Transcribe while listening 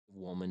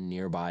woman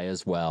nearby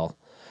as well.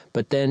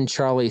 But then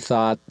Charlie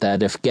thought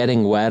that if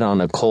getting wet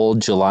on a cold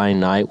July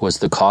night was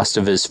the cost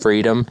of his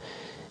freedom,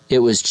 it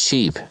was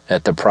cheap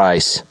at the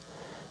price.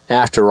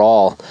 After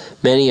all,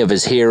 many of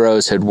his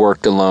heroes had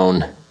worked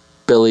alone.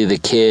 Billy the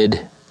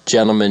Kid,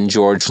 Gentleman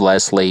George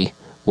Leslie,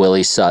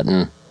 Willie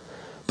Sutton.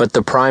 But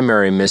the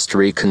primary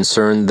mystery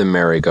concerned the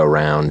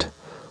merry-go-round.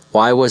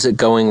 Why was it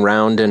going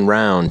round and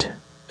round?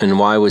 And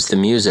why was the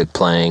music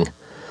playing?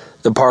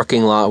 The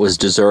parking lot was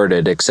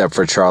deserted except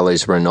for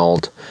Charlie's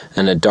Renault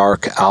and a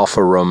dark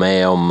Alfa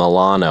Romeo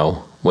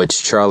Milano,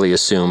 which Charlie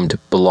assumed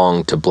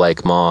belonged to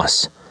Blake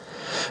Moss.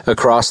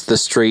 Across the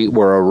street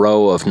were a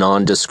row of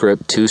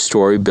nondescript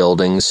two-story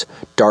buildings,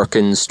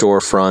 darkened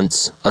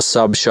storefronts, a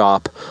sub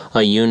shop,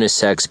 a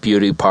unisex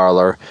beauty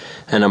parlor,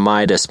 and a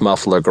Midas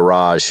muffler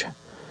garage.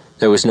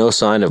 There was no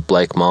sign of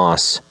Blake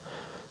Moss.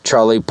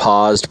 Charlie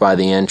paused by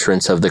the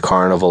entrance of the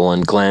carnival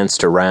and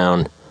glanced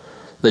around.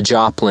 The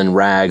Joplin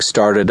rag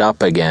started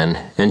up again,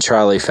 and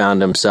Charlie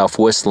found himself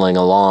whistling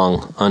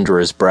along under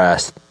his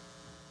breath.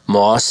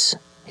 "Moss,"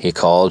 he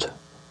called,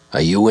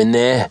 "are you in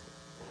there?"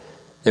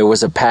 There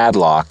was a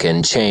padlock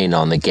and chain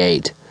on the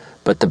gate,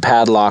 but the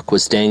padlock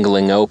was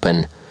dangling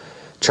open.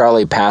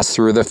 Charlie passed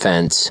through the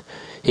fence.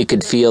 He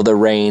could feel the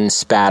rain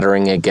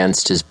spattering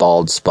against his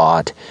bald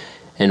spot,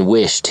 and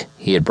wished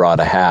he had brought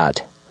a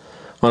hat.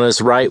 On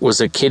his right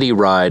was a kiddie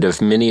ride of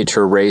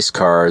miniature race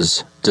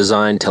cars,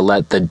 designed to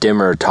let the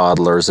dimmer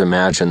toddlers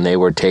imagine they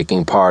were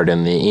taking part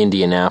in the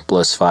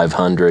Indianapolis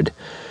 500.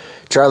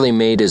 Charlie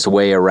made his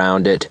way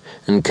around it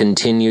and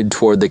continued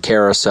toward the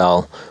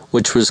carousel,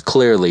 which was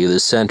clearly the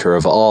center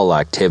of all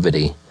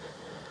activity.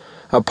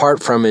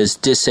 Apart from his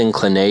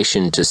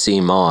disinclination to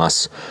see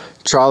Moss,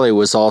 Charlie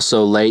was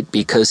also late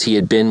because he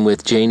had been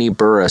with Janie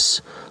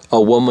Burris, a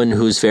woman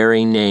whose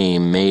very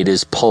name made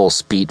his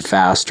pulse beat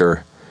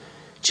faster.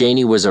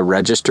 Janie was a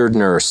registered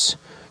nurse.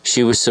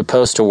 She was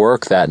supposed to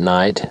work that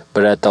night,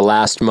 but at the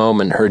last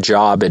moment her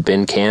job had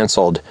been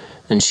canceled,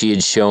 and she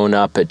had shown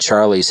up at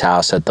Charlie's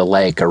house at the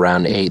lake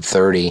around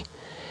 8:30.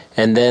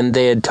 And then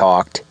they had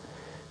talked.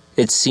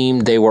 It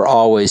seemed they were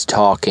always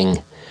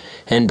talking,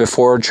 and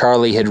before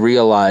Charlie had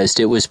realized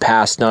it was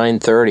past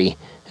 9:30,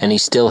 and he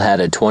still had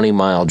a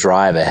 20-mile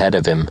drive ahead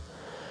of him.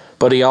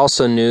 But he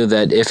also knew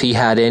that if he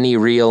had any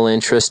real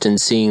interest in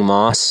seeing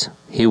Moss,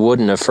 he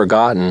wouldn't have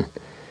forgotten.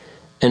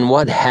 And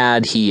what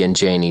had he and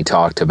Janie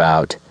talked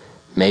about?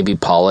 Maybe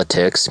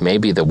politics,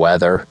 maybe the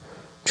weather.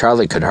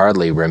 Charlie could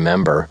hardly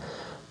remember,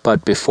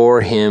 but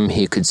before him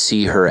he could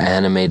see her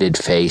animated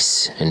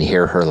face and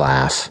hear her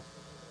laugh.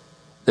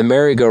 The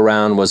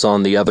merry-go-round was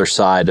on the other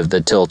side of the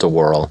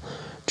tilt-a-whirl.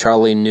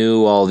 Charlie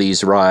knew all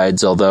these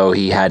rides, although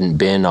he hadn't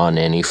been on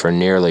any for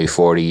nearly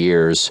 40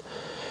 years.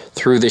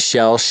 Through the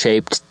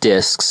shell-shaped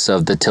discs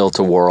of the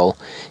tilt-a-whirl,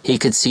 he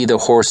could see the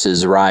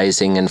horses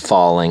rising and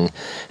falling,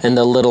 and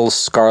the little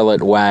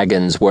scarlet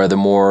wagons where the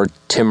more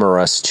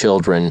timorous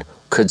children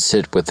could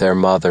sit with their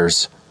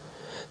mothers.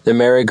 The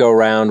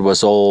merry-go-round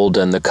was old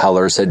and the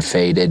colors had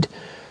faded.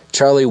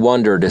 Charlie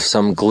wondered if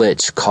some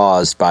glitch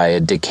caused by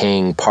a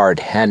decaying part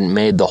hadn't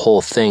made the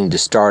whole thing to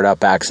start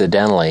up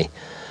accidentally.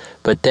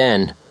 But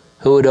then,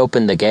 who had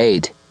opened the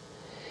gate?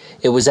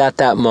 It was at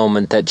that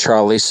moment that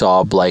Charlie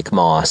saw Blake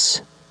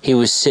Moss. He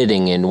was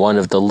sitting in one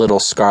of the little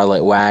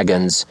scarlet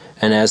wagons,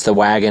 and as the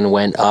wagon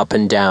went up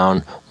and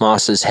down,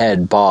 Moss's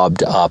head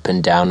bobbed up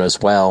and down as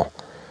well.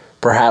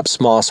 Perhaps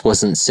Moss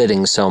wasn't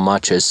sitting so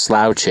much as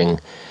slouching.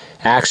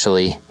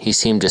 Actually, he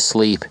seemed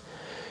asleep.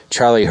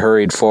 Charlie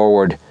hurried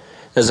forward.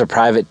 As a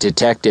private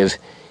detective,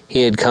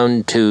 he had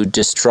come to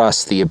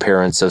distrust the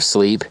appearance of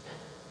sleep.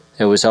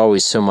 There was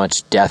always so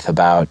much death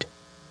about.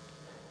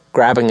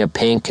 Grabbing a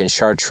pink and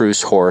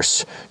chartreuse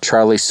horse,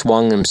 Charlie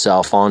swung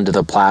himself onto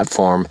the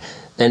platform,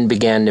 then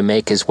began to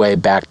make his way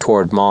back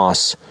toward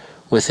Moss.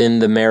 Within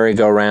the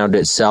merry-go-round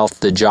itself,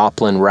 the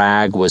Joplin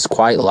rag was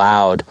quite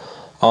loud,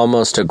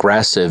 almost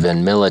aggressive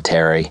and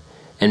military,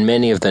 and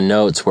many of the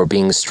notes were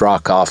being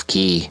struck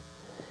off-key.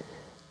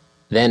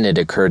 Then it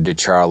occurred to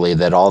Charlie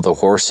that all the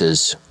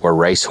horses were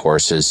race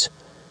horses.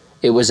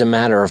 It was a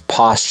matter of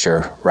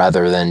posture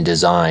rather than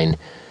design.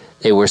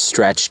 They were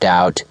stretched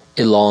out,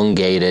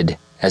 elongated,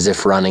 as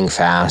if running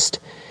fast.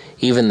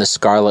 Even the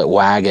scarlet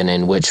wagon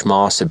in which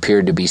Moss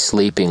appeared to be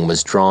sleeping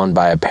was drawn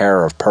by a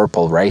pair of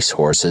purple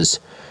racehorses.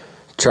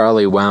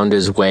 Charlie wound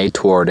his way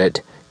toward it,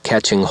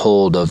 catching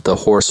hold of the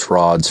horse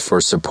rods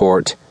for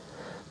support.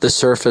 The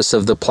surface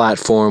of the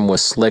platform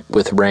was slick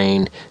with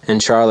rain,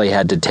 and Charlie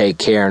had to take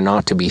care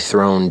not to be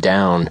thrown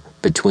down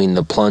between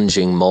the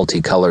plunging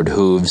multicolored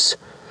hooves.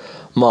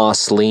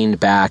 Moss leaned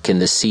back in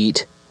the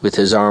seat with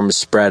his arms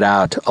spread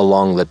out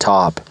along the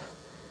top.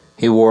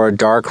 He wore a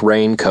dark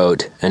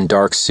raincoat and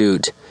dark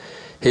suit.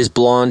 His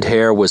blonde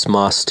hair was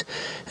mussed,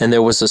 and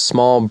there was a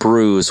small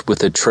bruise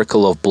with a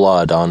trickle of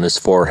blood on his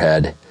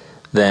forehead.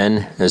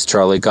 Then, as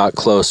Charlie got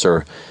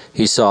closer,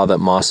 he saw that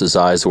Moss's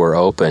eyes were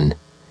open.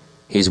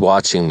 "He's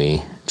watching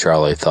me,"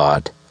 Charlie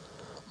thought.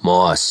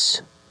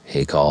 "Moss,"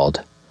 he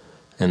called.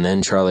 And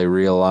then Charlie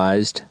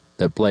realized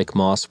that Blake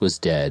Moss was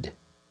dead.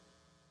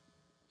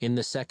 In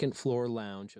the second-floor lounge